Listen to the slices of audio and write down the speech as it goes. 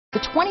The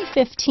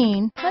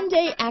 2015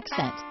 Hyundai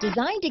Accent.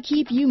 Designed to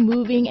keep you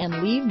moving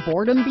and leave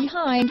boredom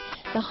behind,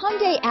 the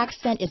Hyundai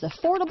Accent is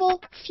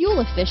affordable, fuel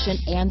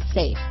efficient, and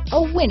safe.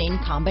 A winning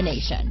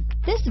combination.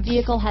 This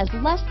vehicle has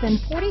less than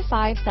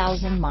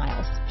 45,000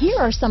 miles. Here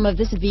are some of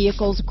this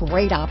vehicle's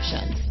great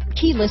options: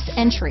 keyless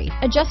entry,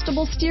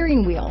 adjustable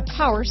steering wheel,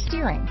 power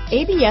steering,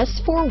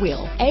 ABS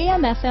 4-wheel,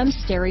 AM/FM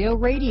stereo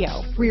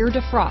radio, rear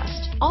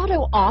defrost,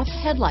 auto-off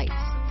headlights,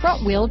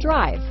 front-wheel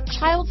drive,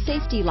 child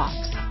safety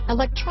locks,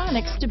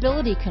 electronic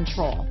stability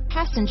control,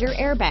 passenger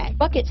airbag,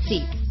 bucket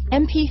seats,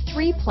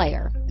 MP3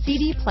 player,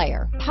 CD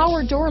player,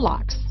 power door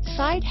locks,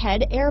 side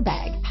head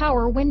airbag,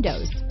 power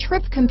windows,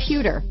 trip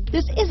computer.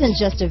 This isn't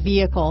just a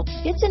vehicle,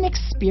 it's an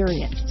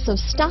experience. So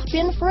stop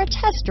in for a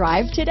test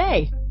drive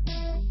today.